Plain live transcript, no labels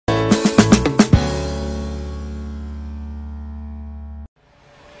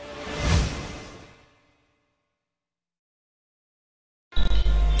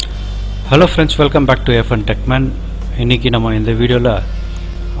Hello friends, welcome back to F1 techman. இன்னைக்கு நம்ம இந்த வீடியோல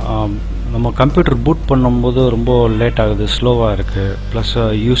நம்ம கம்ப்யூட்டர் பூட் பண்ணும்போது ரொம்ப லேட் ஆகுது, ஸ்லோவா இருக்கு. ப்ளஸ்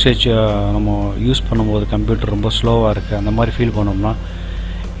யூசேஜ் நம்ம யூஸ் பண்ணும்போது கம்ப்யூட்டர் ரொம்ப ஸ்லோவா இருக்கு. அந்த மாதிரி ஃபீல் பண்ணோம்னா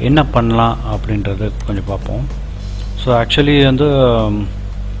என்ன பண்ணலாம் அப்படின்றது கொஞ்சம் பார்ப்போம். ஸோ ஆக்சுவலி வந்து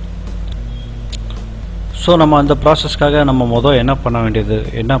நம்ம அந்த ப்ராசஸ்க்காக நம்ம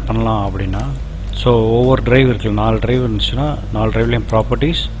என்ன பண்ணலாம் அப்படின்னா, ஸோ ஒவ்வொரு டிரைவ் இருக்குது, 4 டிரைவ் இருந்துச்சுன்னா 4 டிரைவ்லேயும்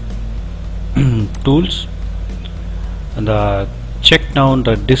ப்ராப்பர்ட்டிஸ், டூல்ஸ், அந்த செக்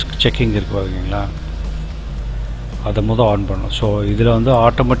நவுன்ற டிஸ்க் செக்கிங் இருக்கு பார்த்தீங்களா, அதை ஆன் பண்ணணும். ஸோ இதில் வந்து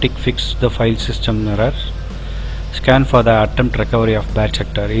automatic fix the file system error, scan for the attempt recovery of bad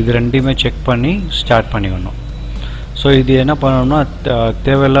sector, இது ரெண்டையுமே செக் பண்ணி ஸ்டார்ட் பண்ணிக்கணும். ஸோ இது என்ன பண்ணணும்னா,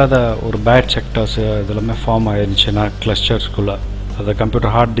 தேவையில்லாத ஒரு பேட் செக்டர்ஸ் இதெல்லாமே ஃபார்ம் ஆயிருந்துச்சுன்னா கிளஸ்டர்ஸ்குள்ளே, அதை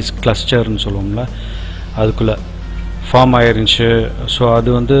கம்ப்யூட்டர் ஹார்ட் டிஸ்க் கிளஸ்டர்னு சொல்லுவோம்ல, அதுக்குள்ளே ஃபார்ம் ஆயிருந்துச்சு. ஸோ அது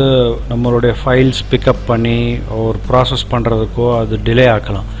வந்து நம்மளுடைய ஃபைல்ஸ் பிக்கப் பண்ணி ஒரு ப்ராசஸ் பண்ணுறதுக்கோ அது டிலே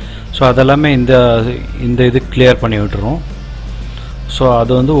ஆக்கலாம். ஸோ அதெல்லாமே இந்த இது கிளியர் பண்ணி விட்டுரும். ஸோ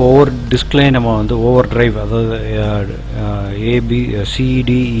அது வந்து ஒவ்வொரு டிஸ்க்லேயும் நம்ம வந்து ஒவ்வொரு டிரைவ், அதாவது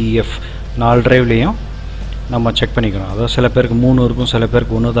ABCDEF 4 டிரைவ்லேயும் நம்ம செக் பண்ணிக்கணும். அதாவது சில பேருக்கு 3 இருக்கும், சில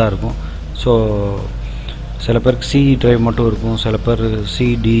பேருக்கு 1 தான் இருக்கும். ஸோ சில பேருக்கு C டிரைவ் மட்டும் இருக்கும், சில பேர்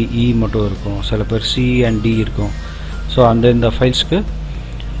CDE மட்டும் இருக்கும், சில பேர் C and D இருக்கும். ஸோ இந்த ஃபைல்ஸ்க்கு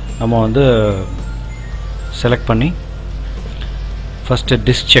நம்ம வந்து செலக்ட் பண்ணி ஃபஸ்ட்டு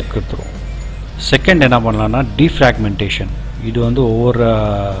டிஸ்க் செக் கொடுத்துருவோம். செகண்ட் என்ன பண்ணலான்னா டீஃப்ராக்மெண்டேஷன். இது வந்து ஒவ்வொரு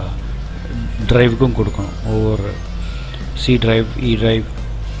டிரைவுக்கும் கொடுக்கணும். ஒவ்வொரு C டிரைவ், E டிரைவ்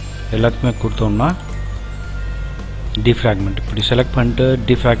எல்லாத்துக்குமே கொடுத்தோம்னா டீஃப்ராக்மெண்ட், இப்படி செலக்ட் பண்ணிட்டு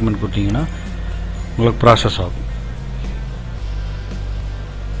டீஃப்ராக்மெண்ட் கொடுத்தீங்கன்னா உங்களுக்கு ப்ராசஸ் ஆகும்.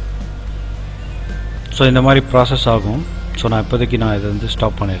 ஸோ இந்த மாதிரி ப்ராசஸ் ஆகும். ஸோ இப்போதைக்கு இதை வந்து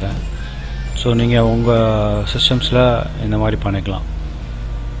ஸ்டாப் பண்ணிடுறேன். ஸோ நீங்கள் உங்கள் சிஸ்டம்ஸில் இந்த மாதிரி பண்ணிக்கலாம்.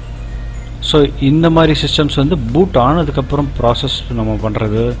 ஸோ இந்த மாதிரி சிஸ்டம்ஸ் வந்து பூட் ஆனதுக்கப்புறம் ப்ராசஸ் நம்ம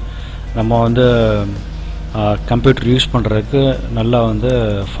பண்ணுறது, நம்ம வந்து கம்ப்யூட்டர் யூஸ் பண்ணுறதுக்கு நல்லா வந்து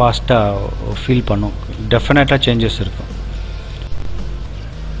ஃபாஸ்ட்டாக ஃபீல் பண்ணும். டெஃபினட்டாக சேஞ்சஸ் இருக்கும்.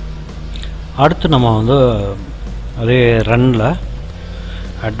 அடுத்து நம்ம வந்து அதே ரன்னில்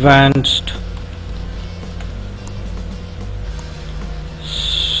advanced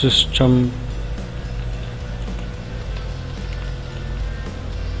system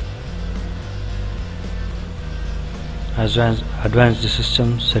advanced system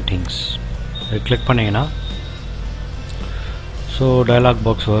settings இதை கிளிக் பண்ணிங்கன்னா ஸோ டயலாக்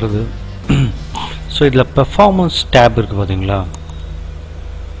பாக்ஸ் வருது. ஸோ இதில் பெர்ஃபார்மன்ஸ் டேப் இருக்குது பார்த்தீங்களா,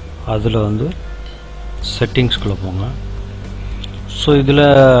 அதில் வந்து செட்டிங்ஸ்குள்ளே போங்க. ஸோ இதில்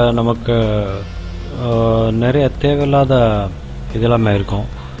நமக்கு நிறைய தேவையில்லாத இதெல்லாமே இருக்கும்.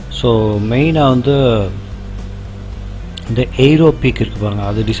 ஸோ மெயினாக வந்து இந்த ஏரோ பீக் இருக்குது பாருங்கள்,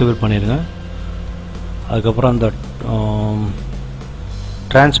 அது டிசேபிள் பண்ணிடுங்க. அதுக்கப்புறம் அந்த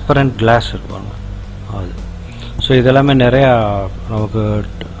டிரான்ஸ்பரண்ட் கிளாஸ் இருக்கு பாருங்க, அது. ஸோ இதெல்லாமே நிறையா நமக்கு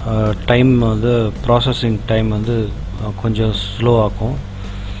டைம் வந்து ப்ராசஸிங் டைம் வந்து கொஞ்சம் ஸ்லோ ஆகும்.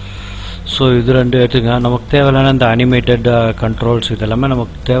 ஸோ இது ரெண்டு எடுத்துங்க. நமக்கு தேவையில்லைன்னா இந்த அனிமேட்டட் கண்ட்ரோல்ஸ் இதெல்லாமே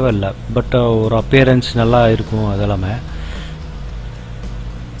நமக்கு தேவையில்லை, பட் ஒரு அப்பியரன்ஸ் நல்லா இருக்கும் அதெல்லாமே.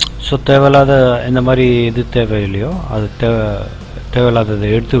 ஸோ தேவையில்லாத இந்த மாதிரி இது தேவையில்லையோ அது தேவையில்லாததை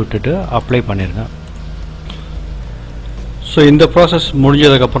எடுத்து விட்டுட்டு அப்ளை பண்ணிடுங்க. ஸோ இந்த ப்ராசஸ்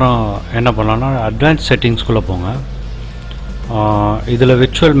முடிஞ்சதுக்கப்புறம் என்ன பண்ணலான்னா அட்வான்ஸ் செட்டிங்ஸ்குள்ளே போங்க. இதில்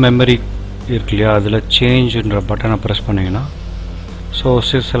விர்ச்சுவல் மெமரி இருக்கு இல்லையா, அதில் சேஞ்சுன்ற பட்டனை ப்ரெஸ் பண்ணிங்கன்னா ஸோ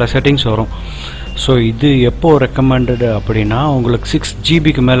சில செட்டிங்ஸ் வரும். ஸோ இது எப்போது ரெக்கமெண்டடு அப்படின்னா, உங்களுக்கு 6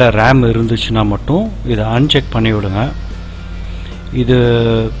 GB மேலே ரேம் இருந்துச்சுன்னா மட்டும் இதை அன்செக் பண்ணி விடுங்க.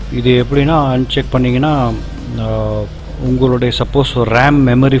 இது எப்படின்னா, அன்செக் பண்ணிங்கன்னா உங்களுடைய சப்போஸ் ரேம்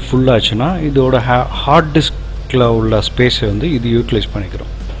மெமரி ஃபுல்லாச்சுன்னா இதோட ஹார்ட் டிஸ்கில் உள்ள ஸ்பேஸை வந்து இது யூட்டிலைஸ்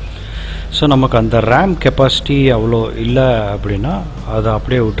பண்ணிக்கிறோம். ஸோ நமக்கு அந்த ரேம் கெப்பாசிட்டி அவ்வளோ இல்லை அப்படின்னா அதை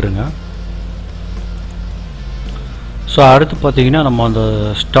அப்படியே விட்டுருங்க. ஸோ அடுத்து பார்த்தீங்கன்னா நம்ம அந்த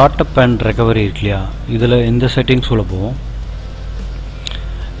ஸ்டார்ட் அப் அண்ட் ரெக்கவரி இருக்கு இல்லையா, இதில் இந்த செட்டிங்ஸ் உள்ள போவோம்.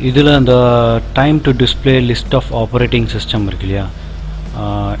 இதில் அந்த time to display list of operating system இருக்கு இல்லையா,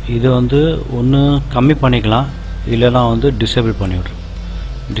 இது வந்து ஒன்று கம்மி பண்ணிக்கலாம், இல்லைனா வந்து டிசேபிள் பண்ணிவிட்ரு.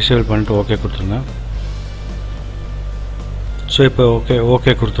 டிசேபிள் பண்ணிவிட்டு ஓகே கொடுத்துருங்க. ஸோ இப்போ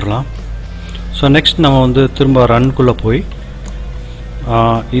ஓகே கொடுத்துடலாம். ஸோ நெக்ஸ்ட் நம்ம வந்து திரும்ப ரன்குள்ளே போய்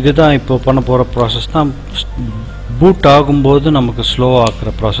இதுதான் இப்போ பண்ண போகிற ப்ராசஸ் தான். பூட் ஆகும்போது நமக்கு ஸ்லோ ஆக்குற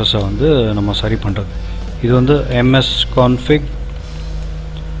ப்ராசஸை வந்து நம்ம சரி பண்ணுறது. இது வந்து msconfig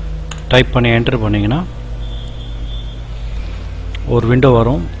டைப் பண்ணி என்டர் பண்ணிங்கன்னா ஒரு விண்டோ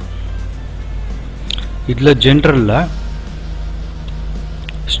வரும். இதில் ஜென்ரலில்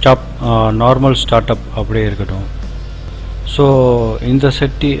நார்மல் ஸ்டார்ட் அப் அப்படியே இருக்கட்டும். ஸோ இந்த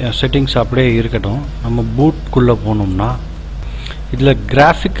செட்டிங்ஸ் அப்படியே இருக்கட்டும். நம்ம பூட்குள்ளே போனோம்னா இதில்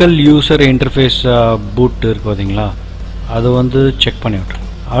கிராஃபிக்கல் யூசர் இன்டர்ஃபேஸ் பூட் இருக்கு பார்த்தீங்களா, அது வந்து செக் பண்ணி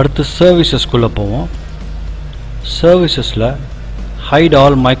விட்டுருவோம். அடுத்து சர்வீசஸ்குள்ளே போவோம். சர்வீசஸில் ஹைட்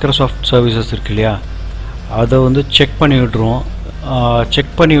ஆல் மைக்ரோசாஃப்ட் சர்வீசஸ் இருக்கு இல்லையா, அதை வந்து செக் பண்ணி விட்டுருவோம்.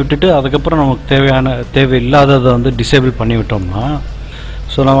 செக் பண்ணி விட்டுட்டு அதுக்கப்புறம் நமக்கு தேவையில்லாததை வந்து டிசேபிள் பண்ணி விட்டோம்னா,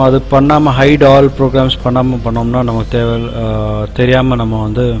 ஸோ நம்ம அது பண்ணாமல் ஹைட் ஆல் ப்ரோக்ராம்ஸ் பண்ணோம்னா நமக்கு தெரியாமல் நம்ம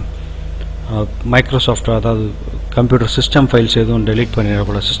வந்து மைக்ரோசாஃப்ட், அதாவது கம்ப்யூட்டர் சிஸ்டம் ஃபைல்ஸ் எதுவும் டெலீட்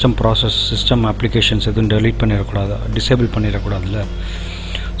பண்ணிடக்கூடாது, சிஸ்டம் ப்ராசஸ் சிஸ்டம் அப்ளிகேஷன்ஸ் எதுவும் டெலீட் பண்ணிடக்கூடாது, டிசேபிள் பண்ணிடக்கூடாதுல்ல.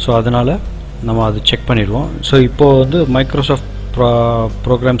 ஸோ அதனால் நம்ம அது செக் பண்ணிடுவோம். ஸோ இப்போது வந்து மைக்ரோசாஃப்ட்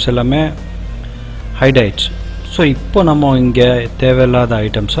ப்ரோக்ராம்ஸ் எல்லாமே ஹைட் ஆயிடுச்சு. ஸோ இப்போ நம்ம இங்கே தேவையில்லாத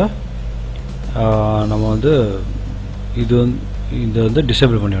ஐட்டம்ஸை நம்ம வந்து இது வந்து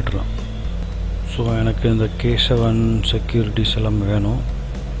டிசேபிள் பண்ணி விட்டுறலாம். ஸோ எனக்கு இந்த K7 செக்யூரிட்டிஸ் எல்லாம் வேணும்.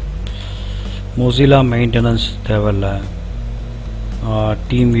 மொசிலா மெயின்டெனன்ஸ் தேவையில்லை,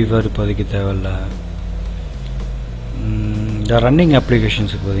 டீம் வீவர் இப்போதைக்கு தேவையில்லை. இந்த ரன்னிங்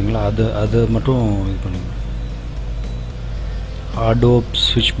அப்ளிகேஷன்ஸுக்கு பார்த்தீங்களா, அது மட்டும் இது பண்ணுங்க. அடோப்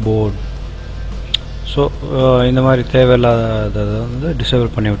ஸ்விட்ச் போர்ட், ஸோ இந்த மாதிரி தேவையில்லாததை வந்து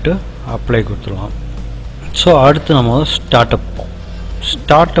டிசேபிள் பண்ணிவிட்டு அப்ளை கொடுத்துடலாம். ஸோ அடுத்து நம்ம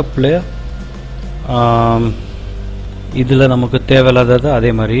ஸ்டார்ட் அப்பில் இதில் நமக்கு தேவையில்லாதது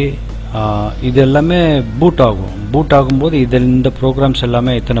அதே மாதிரி இது எல்லாமே பூட் ஆகும்போது இந்த ப்ரோக்ராம்ஸ்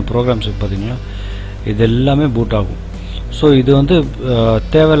எல்லாமே இத்தனை ப்ரோக்ராம்ஸ் பார்த்தீங்கன்னா இது எல்லாமே பூட் ஆகும். ஸோ இது வந்து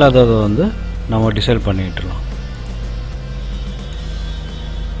தேவையில்லாததை வந்து நம்ம டிசைட் பண்ணிட்டுலாம்.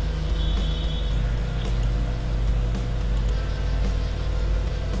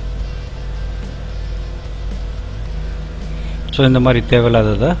 ஸோ இந்த மாதிரி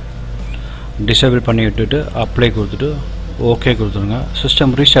தேவையில்லாததை டிசேபிள் பண்ணி விட்டுட்டு அப்ளை கொடுத்துட்டு ஓகே கொடுத்துருங்க.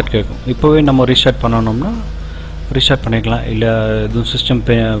 சிஸ்டம் ரீஸ்டார்ட் கேட்கும். இப்போவே நம்ம ரீஸ்டார்ட் பண்ணணும்னா ரீஸ்டார்ட் பண்ணிக்கலாம். இல்லை எதுவும் சிஸ்டம்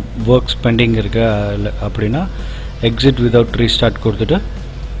ஒர்க்ஸ் பெண்டிங் இருக்கா இல்லை அப்படின்னா எக்ஸிட் விதவுட் ரீஸ்டார்ட் கொடுத்துட்டு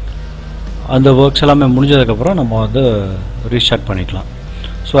அந்த ஒர்க்ஸ் எல்லாமே முடிஞ்சதுக்கப்புறம் நம்ம வந்து ரீஸ்டார்ட் பண்ணிக்கலாம்.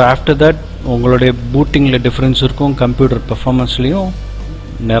 ஸோ ஆஃப்டர் தட் உங்களுடைய பூட்டிங்கில் டிஃப்ரென்ஸ் இருக்கும், கம்ப்யூட்டர் பெர்ஃபார்மன்ஸ்லேயும்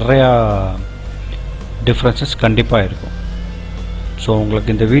நிறையா டிஃப்ரென்சஸ் கண்டிப்பாக இருக்கும். ஸோ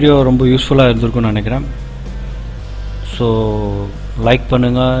உங்களுக்கு இந்த வீடியோ ரொம்ப யூஸ்ஃபுல்லாக இருந்திருக்கும்னு நினைக்கிறேன். ஸோ லைக்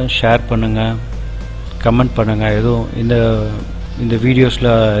பண்ணுங்கள், ஷேர் பண்ணுங்கள், கமெண்ட் பண்ணுங்கள். எதுவும் இந்த வீடியோஸில்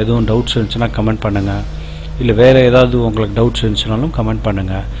எதுவும் டவுட்ஸ் இருந்துச்சுன்னா கமெண்ட் பண்ணுங்கள். இல்லை வேறு ஏதாவது உங்களுக்கு டவுட்ஸ் இருந்துச்சுனாலும் கமெண்ட்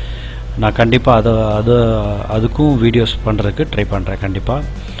பண்ணுங்கள். நான் கண்டிப்பாக அதுக்கும் வீடியோஸ் பண்ணுறதுக்கு ட்ரை பண்ணுறேன் கண்டிப்பாக.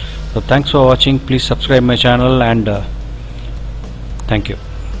 ஸோ தேங்க்ஸ் ஃபார் வாட்சிங். Please subscribe my channel and thank you.